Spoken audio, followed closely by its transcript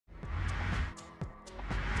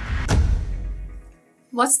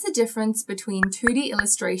What's the difference between 2D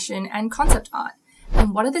illustration and concept art?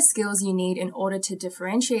 And what are the skills you need in order to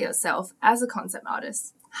differentiate yourself as a concept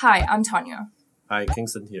artist? Hi, I'm Tonia. Hi,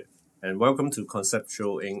 Kingston here, and welcome to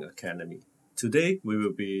Conceptual Academy. Today, we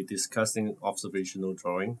will be discussing observational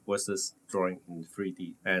drawing versus drawing in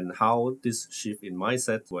 3D and how this shift in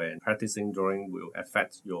mindset when practicing drawing will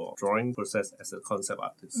affect your drawing process as a concept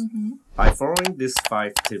artist. By following these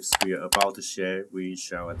 5 tips we are about to share, we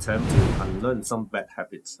shall attempt to unlearn some bad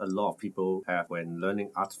habits a lot of people have when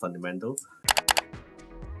learning art fundamentals.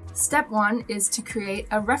 Step 1 is to create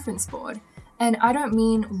a reference board. And I don't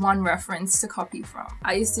mean one reference to copy from.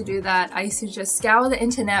 I used to do that. I used to just scour the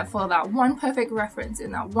internet for that one perfect reference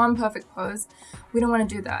in that one perfect pose. We don't want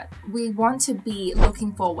to do that. We want to be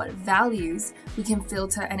looking for what values we can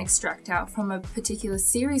filter and extract out from a particular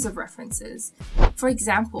series of references. For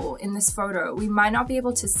example, in this photo, we might not be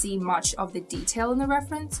able to see much of the detail in the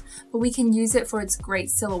reference, but we can use it for its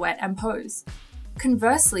great silhouette and pose.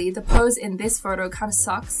 Conversely, the pose in this photo kind of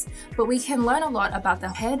sucks, but we can learn a lot about the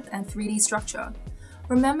head and 3D structure.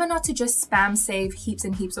 Remember not to just spam save heaps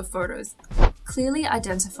and heaps of photos. Clearly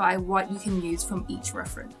identify what you can use from each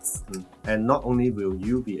reference. And not only will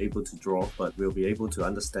you be able to draw, but will be able to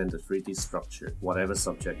understand the 3D structure, whatever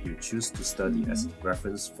subject you choose to study as a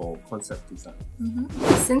reference for concept design.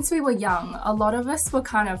 Since we were young, a lot of us were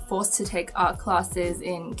kind of forced to take art classes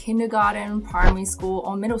in kindergarten, primary school,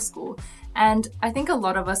 or middle school. And I think a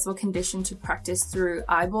lot of us were conditioned to practice through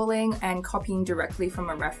eyeballing and copying directly from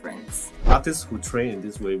a reference. Artists who train in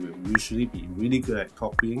this way will usually be really good at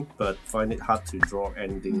copying, but find it hard to draw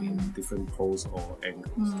anything in different poses or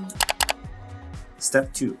angles.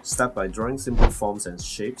 Step 2. Start by drawing simple forms and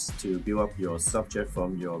shapes to build up your subject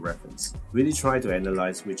from your reference. Really try to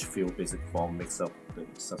analyze which few basic form makes up the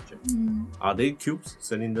subject. Are they cubes,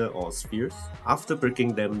 cylinder, or spheres? After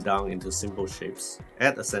breaking them down into simple shapes,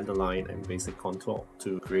 add a center line and basic contour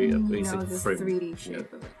to create a basic the frame. 3D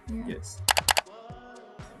shape of it. Yeah. Yes.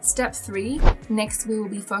 Step 3. Next, we will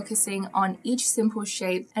be focusing on each simple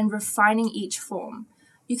shape and refining each form.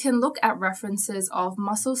 You can look at references of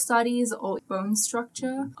muscle studies or bone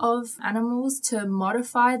structure of animals to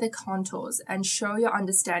modify the contours and show your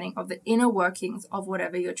understanding of the inner workings of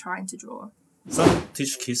whatever you're trying to draw. Some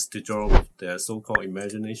teach kids to draw with their so-called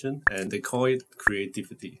imagination, and they call it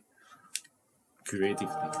creativity.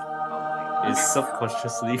 It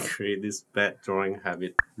subconsciously creates this bad drawing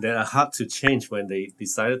habit that are hard to change when they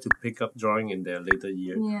decided to pick up drawing in their later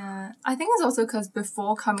years. Yeah, I think it's also because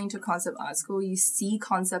before coming to concept art school, you see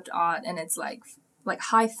concept art and it's like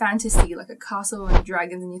high fantasy, like a castle and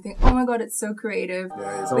dragons, and you think, oh my god, it's so creative.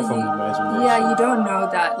 Yeah, it's all from imagination. Yeah, you don't know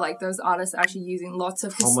that like those artists are actually using lots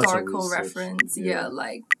of historical research. reference. Yeah,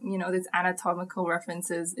 like, you know, there's anatomical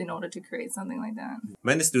references in order to create something like that.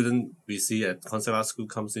 Many students we see at concept art school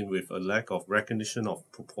comes in with a lack of recognition of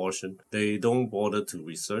proportion. They don't bother to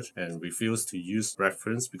research and refuse to use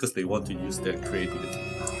reference because they want to use their creativity.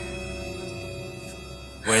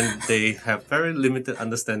 When they have very limited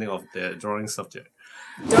understanding of their drawing subject.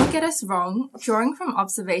 Don't get us wrong, drawing from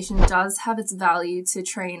observation does have its value to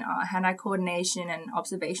train our hand-eye coordination and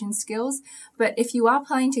observation skills, but if you are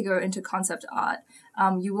planning to go into concept art,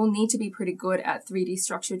 you will need to be pretty good at 3D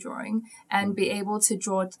structure drawing and be able to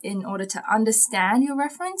draw in order to understand your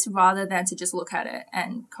reference rather than to just look at it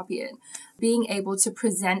and copy it. Being able to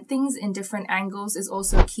present things in different angles is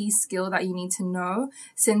also a key skill that you need to know,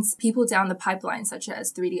 since people down the pipeline, such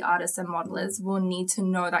as 3D artists and modelers, will need to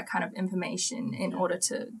know that kind of information in order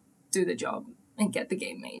to do the job and get the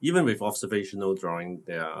game made. Even with observational drawing,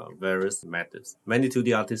 there are various methods. Many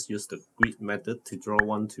 2D artists use the grid method to draw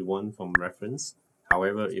one-to-one from reference.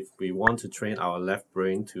 However, if we want to train our left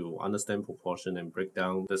brain to understand proportion and break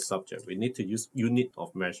down the subject, we need to use unit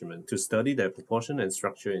of measurement to study their proportion and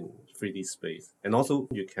structure in 3D space. And also,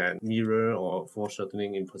 you can mirror or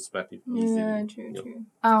foreshortening in perspective easily. Yeah,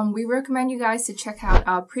 true. We recommend you guys to check out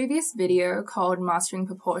our previous video called Mastering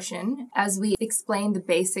Proportion, as we explain the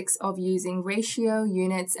basics of using ratio,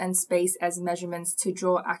 units, and space as measurements to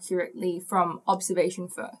draw accurately from observation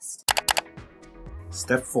first.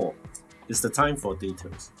 Step 4. It's the time for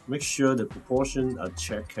details. Make sure the proportions are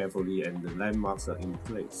checked carefully and the landmarks are in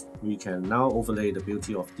place. We can now overlay the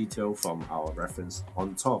beauty of detail from our reference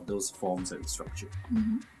on top of those forms and structure.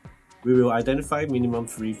 We will identify minimum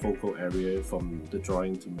 3 focal areas from the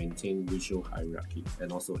drawing to maintain visual hierarchy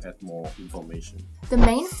and also add more information. The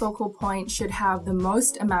main focal point should have the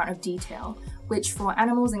most amount of detail, which for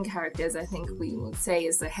animals and characters I think we would say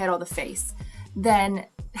is the head or the face. Then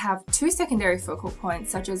have two secondary focal points,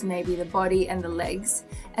 such as maybe the body and the legs,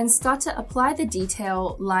 and start to apply the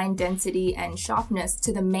detail, line density, and sharpness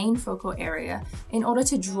to the main focal area in order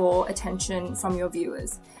to draw attention from your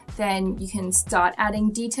viewers. Then you can start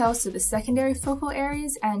adding details to the secondary focal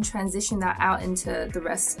areas and transition that out into the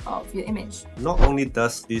rest of your image. Not only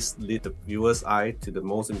does this lead the viewer's eye to the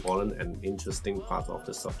most important and interesting part of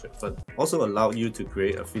the subject, but also allow you to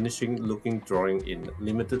create a finishing looking drawing in a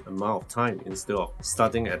limited amount of time instead of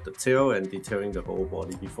starting at the tail and detailing the whole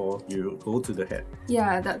body before you go to the head.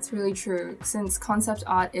 Yeah, that's really true. Since concept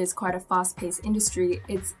art is quite a fast-paced industry,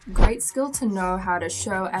 it's great skill to know how to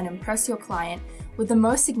show and impress your client with the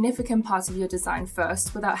most significant parts of your design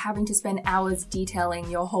first without having to spend hours detailing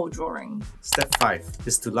your whole drawing. Step 5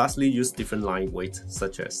 is to lastly use different line weights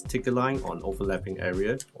such as thicker line on overlapping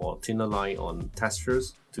area or thinner line on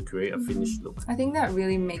textures to create a finished look. I think that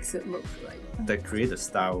really makes it look like... That create a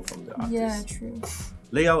style from the artist. Yeah, true.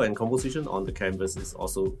 Layout and composition on the canvas is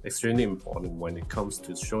also extremely important when it comes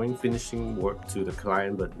to showing finishing work to the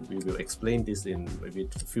client, but we will explain this in maybe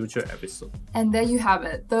a future episode. And there you have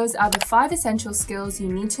it. Those are the 5 essential skills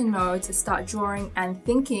you need to know to start drawing and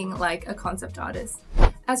thinking like a concept artist.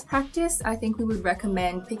 As practice, I think we would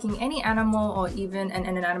recommend picking any animal or even an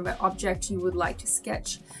inanimate object you would like to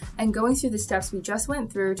sketch and going through the steps we just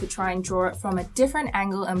went through to try and draw it from a different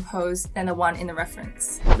angle and pose than the one in the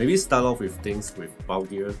reference. Maybe start off with things with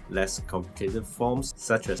bulkier, less complicated forms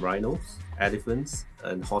such as rhinos, elephants,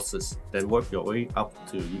 and horses, then work your way up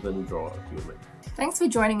to even draw a human. Thanks for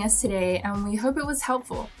joining us today, and we hope it was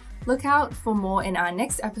helpful. Look out for more in our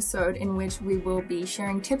next episode, in which we will be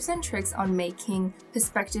sharing tips and tricks on making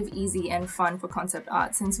perspective easy and fun for concept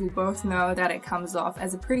art, since we both know that it comes off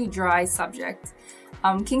as a pretty dry subject.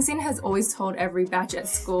 Kingston has always told every batch at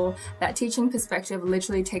school that teaching perspective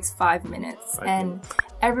literally takes 5 minutes, and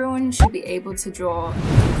everyone should be able to draw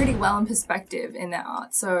pretty well in perspective in their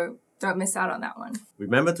art, so don't miss out on that one.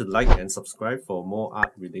 Remember to like and subscribe for more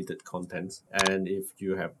art-related content. And if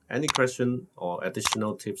you have any question or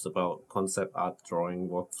additional tips about concept art drawing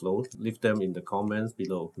workflow, leave them in the comments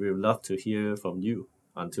below. We would love to hear from you.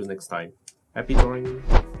 Until next time, happy drawing!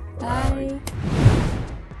 Bye.